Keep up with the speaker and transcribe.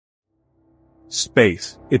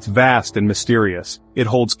Space. It's vast and mysterious. It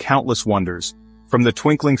holds countless wonders. From the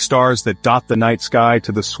twinkling stars that dot the night sky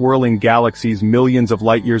to the swirling galaxies millions of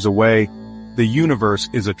light years away, the universe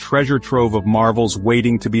is a treasure trove of marvels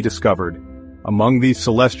waiting to be discovered. Among these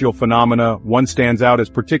celestial phenomena, one stands out as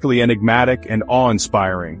particularly enigmatic and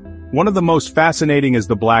awe-inspiring. One of the most fascinating is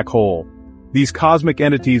the black hole. These cosmic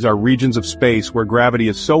entities are regions of space where gravity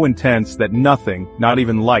is so intense that nothing, not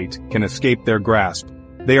even light, can escape their grasp.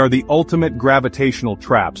 They are the ultimate gravitational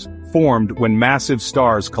traps, formed when massive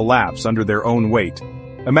stars collapse under their own weight.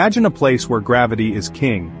 Imagine a place where gravity is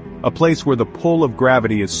king, a place where the pull of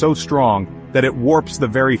gravity is so strong that it warps the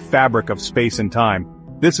very fabric of space and time.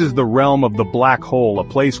 This is the realm of the black hole, a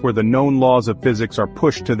place where the known laws of physics are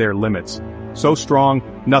pushed to their limits. So strong,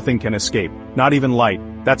 nothing can escape, not even light.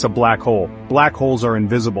 That's a black hole. Black holes are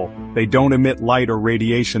invisible. They don't emit light or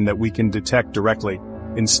radiation that we can detect directly.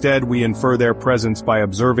 Instead, we infer their presence by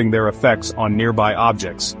observing their effects on nearby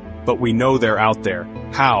objects. But we know they're out there.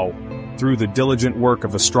 How? Through the diligent work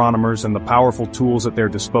of astronomers and the powerful tools at their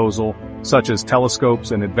disposal, such as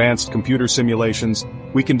telescopes and advanced computer simulations,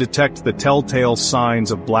 we can detect the telltale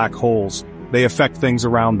signs of black holes. They affect things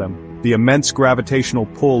around them. The immense gravitational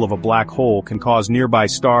pull of a black hole can cause nearby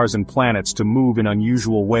stars and planets to move in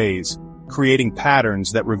unusual ways, creating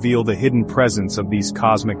patterns that reveal the hidden presence of these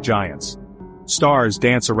cosmic giants. Stars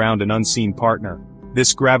dance around an unseen partner.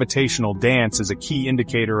 This gravitational dance is a key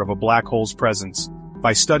indicator of a black hole's presence.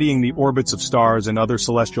 By studying the orbits of stars and other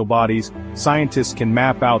celestial bodies, scientists can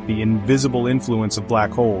map out the invisible influence of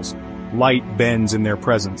black holes. Light bends in their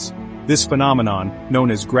presence. This phenomenon,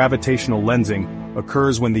 known as gravitational lensing,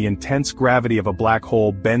 occurs when the intense gravity of a black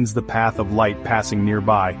hole bends the path of light passing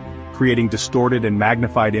nearby, creating distorted and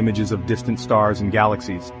magnified images of distant stars and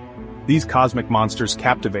galaxies. These cosmic monsters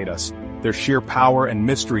captivate us. Their sheer power and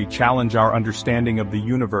mystery challenge our understanding of the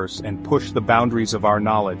universe and push the boundaries of our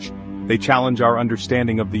knowledge. They challenge our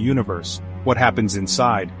understanding of the universe, what happens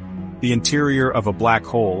inside. The interior of a black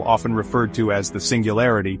hole, often referred to as the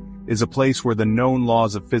singularity, is a place where the known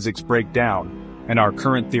laws of physics break down, and our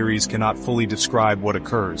current theories cannot fully describe what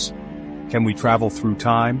occurs. Can we travel through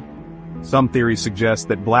time? Some theories suggest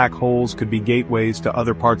that black holes could be gateways to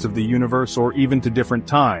other parts of the universe or even to different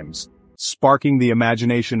times, sparking the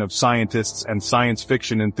imagination of scientists and science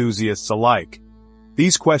fiction enthusiasts alike.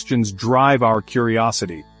 These questions drive our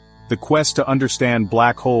curiosity. The quest to understand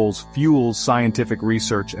black holes fuels scientific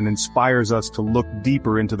research and inspires us to look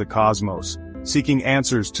deeper into the cosmos, seeking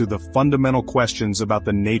answers to the fundamental questions about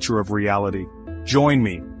the nature of reality. Join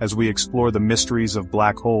me as we explore the mysteries of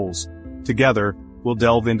black holes. Together, we'll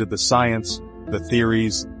delve into the science, the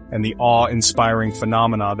theories, and the awe-inspiring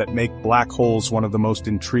phenomena that make black holes one of the most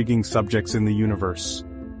intriguing subjects in the universe.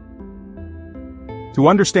 To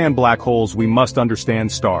understand black holes, we must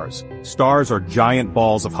understand stars. Stars are giant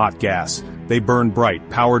balls of hot gas. They burn bright,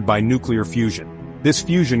 powered by nuclear fusion. This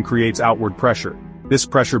fusion creates outward pressure. This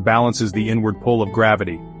pressure balances the inward pull of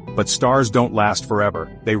gravity. But stars don't last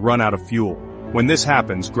forever. They run out of fuel. When this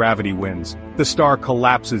happens, gravity wins. The star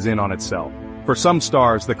collapses in on itself. For some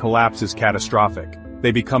stars, the collapse is catastrophic.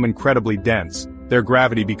 They become incredibly dense. Their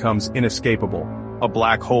gravity becomes inescapable. A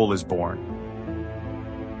black hole is born.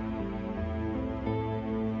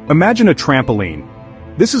 Imagine a trampoline.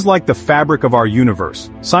 This is like the fabric of our universe.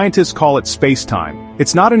 Scientists call it space-time.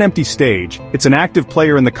 It's not an empty stage, it's an active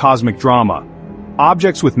player in the cosmic drama.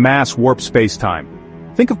 Objects with mass warp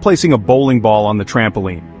space-time. Think of placing a bowling ball on the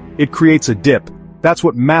trampoline. It creates a dip. That's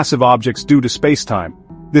what massive objects do to space-time.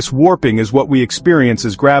 This warping is what we experience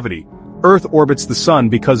as gravity. Earth orbits the sun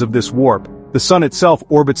because of this warp. The sun itself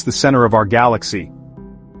orbits the center of our galaxy.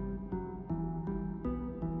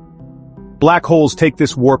 Black holes take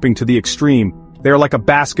this warping to the extreme. They are like a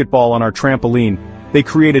basketball on our trampoline. They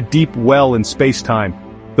create a deep well in space-time.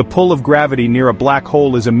 The pull of gravity near a black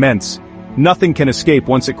hole is immense. Nothing can escape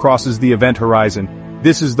once it crosses the event horizon.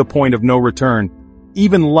 This is the point of no return.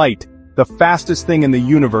 Even light, the fastest thing in the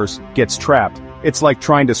universe, gets trapped. It's like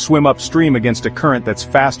trying to swim upstream against a current that's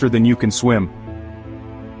faster than you can swim.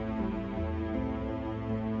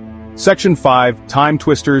 Section 5, Time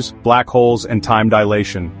Twisters, Black Holes and Time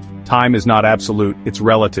Dilation. Time is not absolute, it's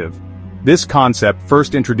relative. This concept,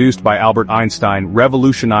 first introduced by Albert Einstein,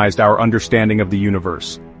 revolutionized our understanding of the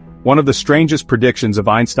universe. One of the strangest predictions of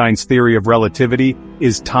Einstein's theory of relativity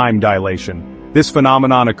is time dilation. This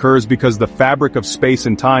phenomenon occurs because the fabric of space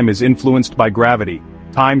and time is influenced by gravity.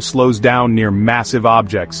 Time slows down near massive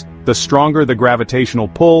objects. The stronger the gravitational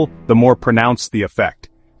pull, the more pronounced the effect.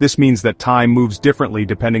 This means that time moves differently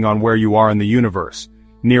depending on where you are in the universe.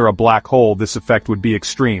 Near a black hole, this effect would be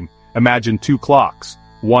extreme. Imagine two clocks,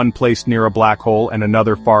 one placed near a black hole and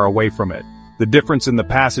another far away from it. The difference in the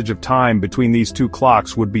passage of time between these two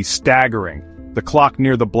clocks would be staggering. The clock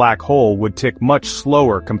near the black hole would tick much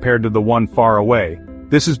slower compared to the one far away.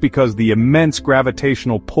 This is because the immense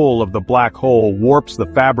gravitational pull of the black hole warps the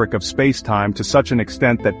fabric of space-time to such an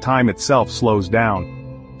extent that time itself slows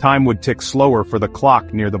down. Time would tick slower for the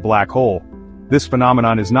clock near the black hole. This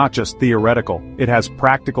phenomenon is not just theoretical, it has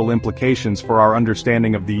practical implications for our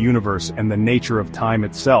understanding of the universe and the nature of time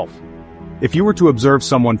itself. If you were to observe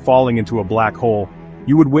someone falling into a black hole,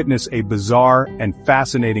 you would witness a bizarre and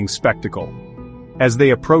fascinating spectacle. As they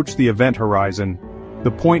approach the event horizon, the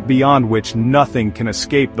point beyond which nothing can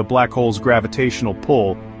escape the black hole's gravitational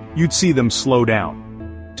pull, you'd see them slow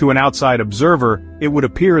down. To an outside observer, it would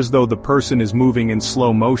appear as though the person is moving in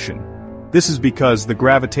slow motion. This is because the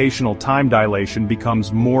gravitational time dilation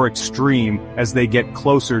becomes more extreme as they get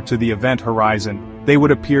closer to the event horizon. They would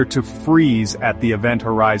appear to freeze at the event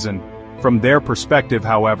horizon. From their perspective,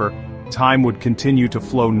 however, time would continue to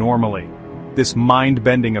flow normally. This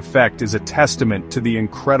mind-bending effect is a testament to the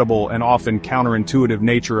incredible and often counterintuitive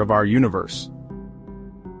nature of our universe.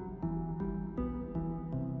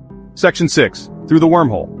 Section 6. Through the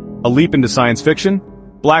wormhole. A leap into science fiction?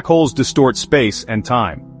 Black holes distort space and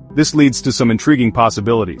time. This leads to some intriguing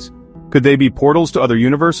possibilities. Could they be portals to other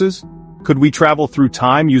universes? Could we travel through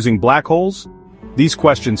time using black holes? These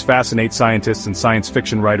questions fascinate scientists and science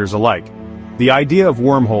fiction writers alike. The idea of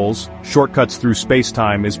wormholes, shortcuts through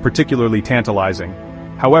space-time, is particularly tantalizing.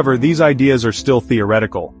 However, these ideas are still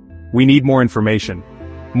theoretical. We need more information.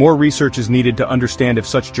 More research is needed to understand if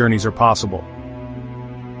such journeys are possible.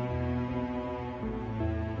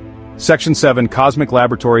 Section 7. Cosmic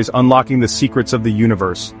Laboratories Unlocking the Secrets of the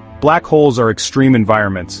Universe. Black holes are extreme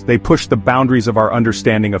environments. They push the boundaries of our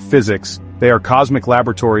understanding of physics. They are cosmic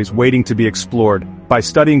laboratories waiting to be explored. By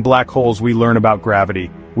studying black holes, we learn about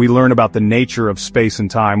gravity. We learn about the nature of space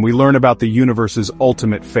and time. We learn about the universe's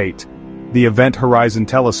ultimate fate. The Event Horizon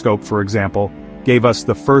Telescope, for example, gave us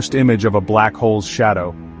the first image of a black hole's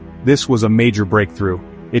shadow. This was a major breakthrough.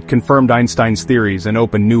 It confirmed Einstein's theories and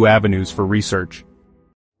opened new avenues for research.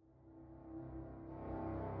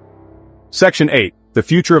 Section 8. The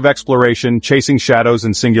Future of Exploration, Chasing Shadows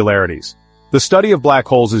and Singularities. The study of black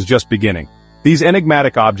holes is just beginning. These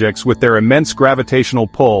enigmatic objects, with their immense gravitational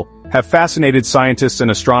pull, have fascinated scientists and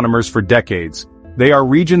astronomers for decades. They are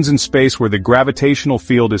regions in space where the gravitational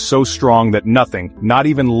field is so strong that nothing, not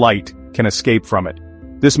even light, can escape from it.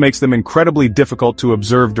 This makes them incredibly difficult to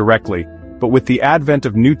observe directly, but with the advent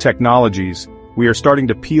of new technologies, we are starting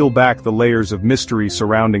to peel back the layers of mystery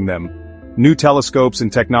surrounding them. New telescopes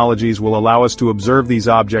and technologies will allow us to observe these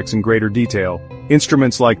objects in greater detail.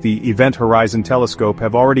 Instruments like the Event Horizon Telescope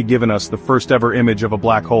have already given us the first ever image of a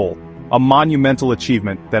black hole, a monumental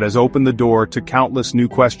achievement that has opened the door to countless new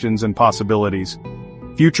questions and possibilities.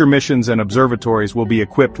 Future missions and observatories will be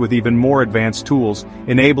equipped with even more advanced tools,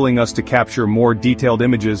 enabling us to capture more detailed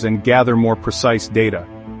images and gather more precise data.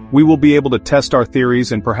 We will be able to test our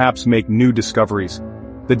theories and perhaps make new discoveries.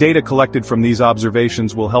 The data collected from these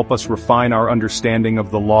observations will help us refine our understanding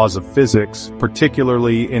of the laws of physics,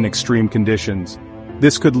 particularly in extreme conditions.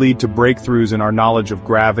 This could lead to breakthroughs in our knowledge of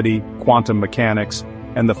gravity, quantum mechanics,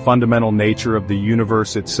 and the fundamental nature of the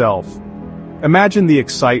universe itself. Imagine the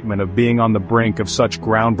excitement of being on the brink of such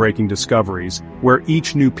groundbreaking discoveries, where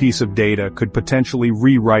each new piece of data could potentially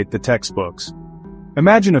rewrite the textbooks.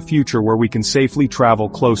 Imagine a future where we can safely travel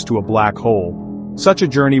close to a black hole. Such a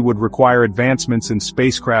journey would require advancements in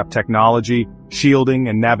spacecraft technology, shielding,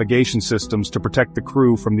 and navigation systems to protect the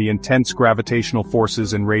crew from the intense gravitational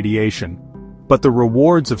forces and radiation. But the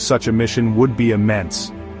rewards of such a mission would be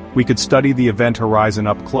immense. We could study the event horizon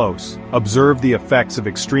up close, observe the effects of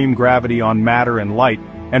extreme gravity on matter and light,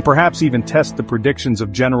 and perhaps even test the predictions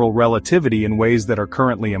of general relativity in ways that are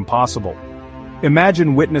currently impossible.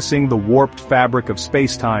 Imagine witnessing the warped fabric of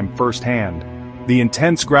space-time firsthand. The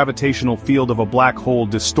intense gravitational field of a black hole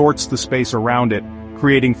distorts the space around it,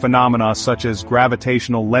 creating phenomena such as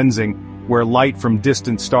gravitational lensing, where light from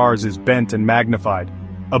distant stars is bent and magnified.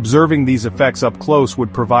 Observing these effects up close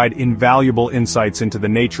would provide invaluable insights into the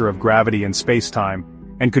nature of gravity and space-time,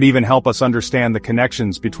 and could even help us understand the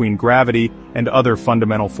connections between gravity and other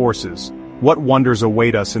fundamental forces. What wonders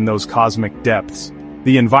await us in those cosmic depths?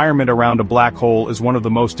 The environment around a black hole is one of the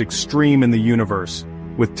most extreme in the universe,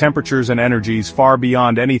 with temperatures and energies far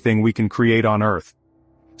beyond anything we can create on Earth.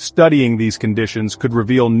 Studying these conditions could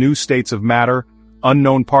reveal new states of matter,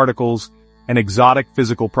 unknown particles, and exotic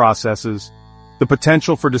physical processes. The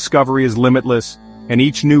potential for discovery is limitless, and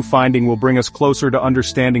each new finding will bring us closer to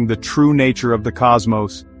understanding the true nature of the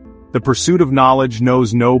cosmos. The pursuit of knowledge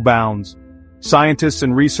knows no bounds. Scientists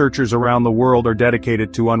and researchers around the world are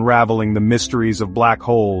dedicated to unraveling the mysteries of black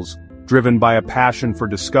holes, driven by a passion for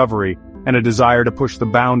discovery and a desire to push the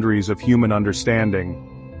boundaries of human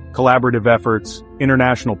understanding. Collaborative efforts,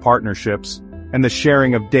 international partnerships, and the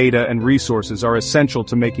sharing of data and resources are essential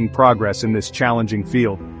to making progress in this challenging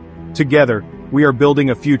field. Together, we are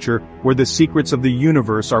building a future where the secrets of the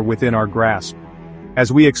universe are within our grasp.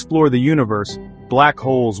 As we explore the universe, black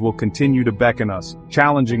holes will continue to beckon us,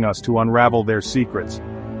 challenging us to unravel their secrets.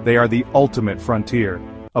 They are the ultimate frontier,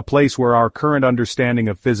 a place where our current understanding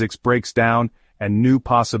of physics breaks down and new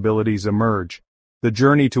possibilities emerge. The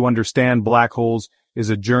journey to understand black holes is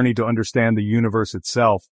a journey to understand the universe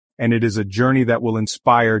itself, and it is a journey that will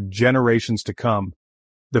inspire generations to come.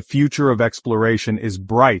 The future of exploration is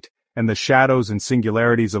bright, and the shadows and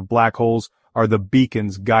singularities of black holes are the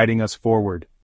beacons guiding us forward.